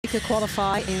Marieke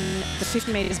qualify in the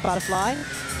 50 metres butterfly,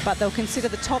 but they'll consider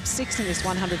the top 6 in this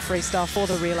 100 freestyle for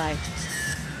the relay.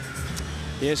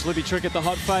 Yes, Libby Trickett, the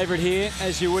hot favourite here,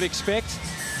 as you would expect.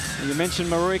 You mentioned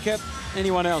Marieke.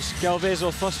 Anyone else? Galvez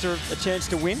or Foster a chance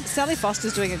to win? Sally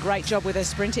Foster's doing a great job with her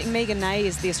sprinting. Megan Ney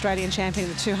is the Australian champion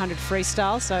of the 200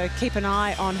 freestyle, so keep an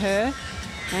eye on her.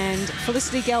 And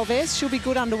Felicity Galvez, she'll be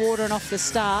good underwater and off the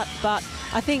start, but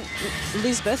I think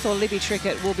Lisbeth or Libby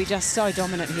Trickett will be just so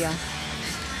dominant here.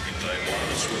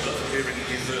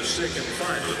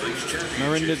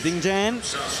 Marinda Dingjan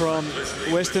from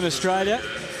Western Australia.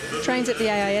 Trains at the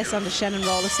AIS under Shannon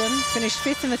Rollerson. Finished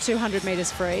 5th in the 200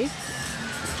 metres free.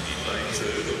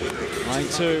 Lane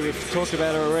 2, we've talked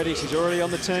about her already. She's already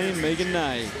on the team, Megan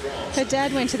Ney. Her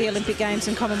dad went to the Olympic Games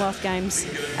and Commonwealth Games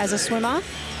as a swimmer.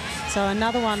 So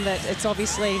another one that it's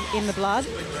obviously in the blood.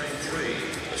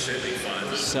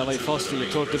 Sally Foster, you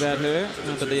talked about her,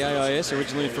 under the AIS,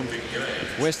 originally from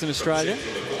Western Australia.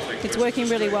 It's working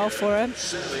really well for her.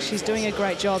 She's doing a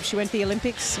great job. She went to the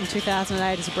Olympics in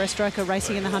 2008 as a breaststroker,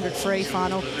 racing in the 100 free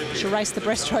final. She'll race the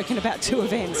breaststroke in about 2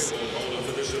 events.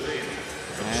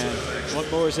 And what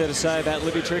more is there to say about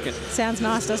Libby Trickett? Sounds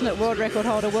nice, doesn't it? World record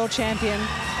holder, world champion,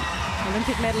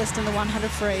 Olympic medalist in the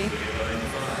 100 free.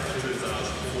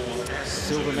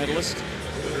 Silver medalist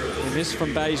in this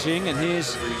from Beijing. And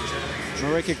here's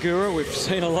Marieke Guehrer. We've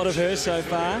seen a lot of her so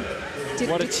far.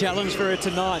 What a challenge for her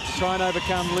tonight to try and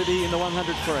overcome Libby in the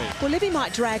 100 free. Well, Libby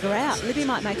might drag her out. Libby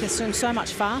might make her swim so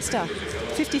much faster.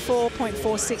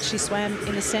 54.46 she swam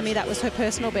in the semi. That was her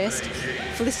personal best.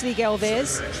 Felicity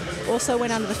Galvez also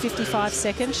went under the 55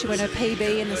 seconds. She went her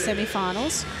PB in the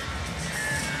semi-finals.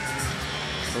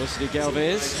 Felicity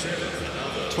Galvez,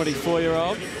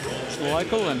 24-year-old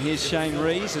local, and here's Shane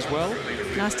Rees as well.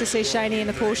 Nice to see Shaney in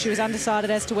the pool. She was undecided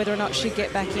as to whether or not she'd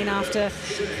get back in after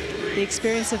the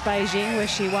experience of Beijing, where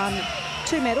she won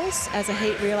 2 medals as a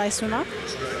heat relay swimmer.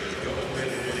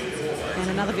 And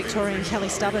another Victorian, Kelly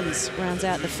Stubbins, rounds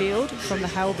out the field from the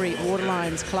Halbury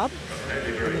Waterlines Club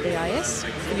in the BIS.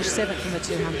 Finished 7th in the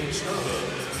 200.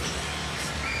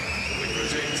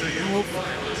 Well,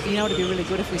 you know, it'd be really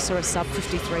good if we saw a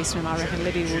sub-53 swim. I reckon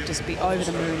Libby will just be over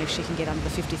the moon if she can get under the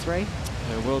 53.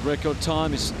 Her world record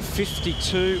time is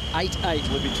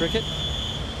 52.88, Libby Trickett.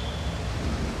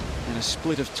 And a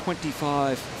split of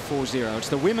 25.40. It's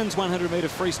the women's 100-metre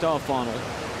freestyle final.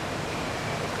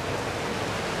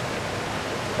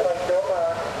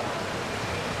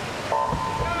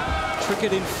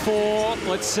 Trickett in 4.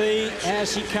 Let's see how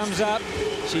she comes up.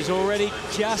 She's already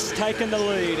just taken the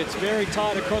lead. It's very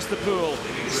tight across the pool.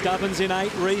 Stubbins in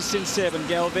 8, Rees in 7,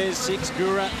 Galvez 6,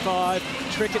 Guehrer 5,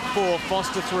 Trickett 4,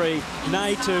 Foster 3,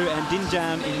 Ney 2 and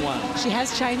Dingjan in 1. She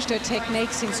has changed her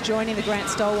technique since joining the Grant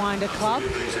Stolwinder Club,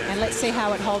 and let's see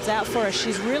how it holds out for her.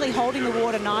 She's really holding the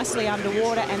water nicely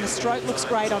underwater, and the stroke looks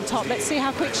great on top. Let's see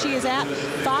how quick she is out.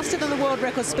 Faster than the world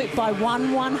record split by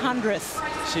 1/100th.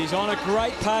 She's on a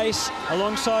great pace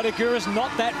alongside her. Guehler's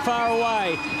not that far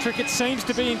away. Trickett seems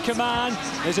to be in command.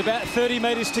 There's about 30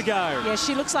 metres to go. Yeah,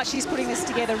 she looks like she's putting this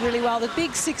together really well. The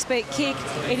big 6-beat kick,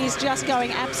 it is just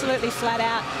going absolutely flat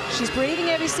out. She's breathing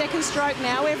every second stroke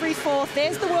now, every 4th.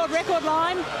 There's the world record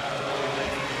line.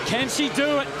 Can she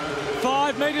do it?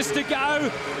 5 metres to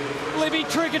go. Libby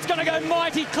Trickett's going to go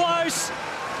mighty close.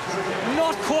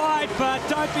 Not quite, but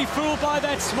don't be fooled by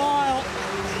that smile.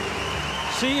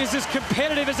 She is as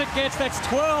competitive as it gets. That's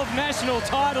 12 national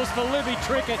titles for Libby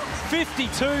Trickett,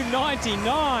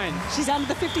 52.99. She's under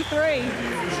the 53.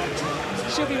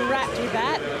 She'll be wrapped with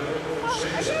that.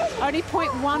 Only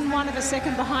 0.11 of a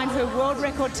second behind her world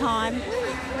record time.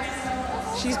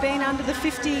 She's been under the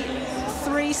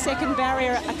 53-second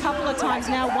barrier a couple of times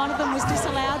now. One of them was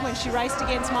disallowed when she raced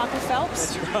against Michael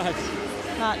Phelps. That's right.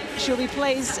 But she'll be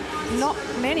pleased. Not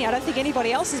many. I don't think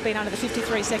anybody else has been under the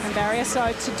 53-second barrier,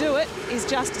 so to do it is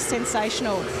just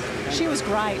sensational. She was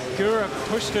great. Guehrer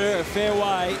pushed her a fair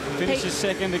way, finishes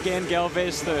second again,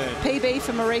 Galvez 3rd. PB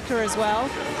for Marieke as well.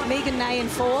 Megan Ney in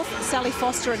 4th, Sally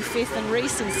Foster in 5th and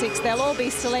Rees in 6th. They'll all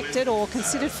be selected or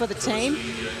considered for the team.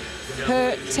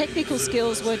 Her technical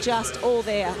skills were just all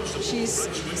there. She's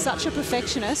such a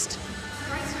perfectionist.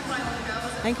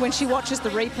 I think when she watches the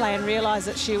replay and realises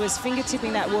that she was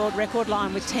fingertipping that world record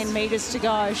line with 10 metres to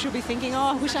go, she'll be thinking, oh,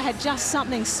 I wish I had just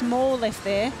something small left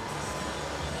there.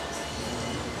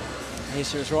 Yeah,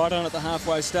 she was right on at the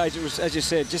halfway stage. It was, as you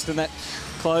said, just in that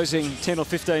closing 10 or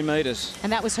 15 metres.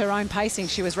 And that was her own pacing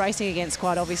she was racing against,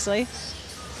 quite obviously.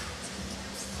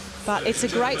 But it's a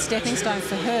great stepping stone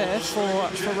for her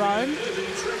for Rome.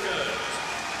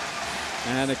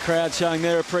 And the crowd showing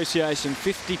their appreciation,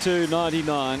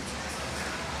 52.99.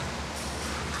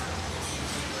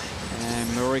 And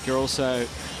Marieke also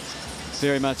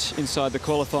very much inside the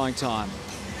qualifying time.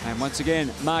 And once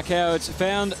again, Mark Howard's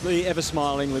found the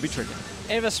ever-smiling Libby Trickett.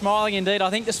 Ever smiling indeed. I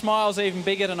think the smile's even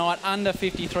bigger tonight, under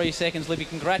 53 seconds. Libby,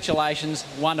 congratulations.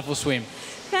 Wonderful swim.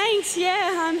 Thanks,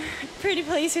 yeah, I'm pretty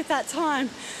pleased with that time.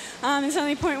 It's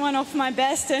only 0.1 off my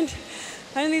best, and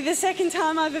only the second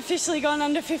time I've officially gone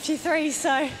under 53,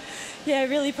 so yeah,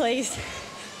 really pleased.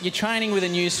 You're training with a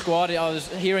new squad. I was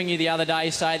hearing you the other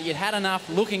day say that you'd had enough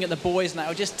looking at the boys and they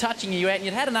were just touching you out, and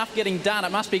you'd had enough getting done.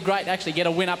 It must be great to actually get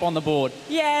a win up on the board.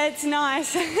 Yeah, it's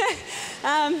nice.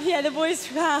 Yeah, the boys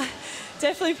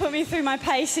definitely put me through my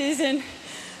paces,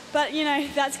 but you know,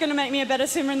 that's going to make me a better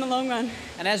swimmer in the long run.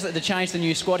 And as the change the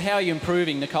new squad, how are you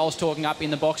improving? Nicole's talking up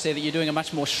in the box there that you're doing a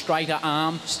much more straighter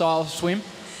arm style swim.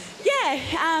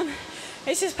 Yeah,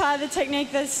 it's just part of the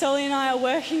technique that Solly and I are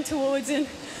working towards, and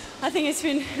I think it's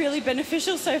been really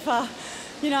beneficial so far.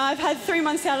 You know, I've had 3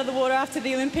 months out of the water after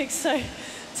the Olympics, so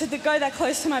to go that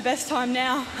close to my best time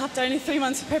now, after only 3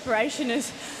 months of preparation,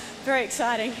 is very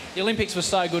exciting. The Olympics was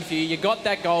so good for you. You got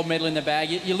that gold medal in the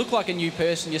bag. You look like a new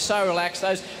person. You're so relaxed.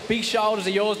 Those big shoulders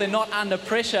of yours, they're not under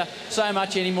pressure so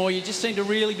much anymore. You just seem to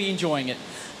really be enjoying it.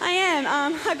 I am.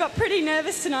 I got pretty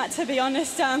nervous tonight, to be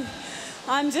honest.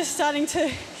 I'm just starting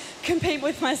to compete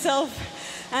with myself.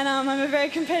 And I'm a very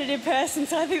competitive person,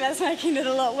 so I think that's making it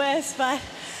a lot worse. But,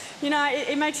 you know,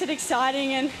 it makes it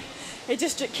exciting, and it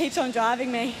just keeps on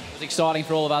driving me. It's exciting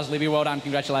for all of us, Libby. Well done.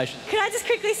 Congratulations. Could I just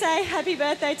quickly say happy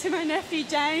birthday to my nephew,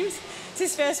 James? It's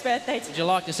his first birthday. Would you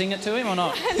like to sing it to him or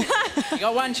not? No. You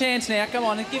got one chance now. Come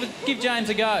on, give James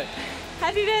a go.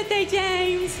 Happy birthday,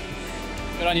 James.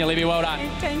 Good on you, Libby. Well done.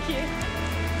 Thank you.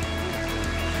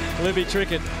 Libby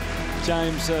Trickett.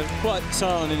 James quite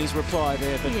silent in his reply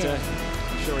there, but... Yeah.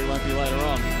 I'm sure he won't be later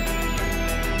on.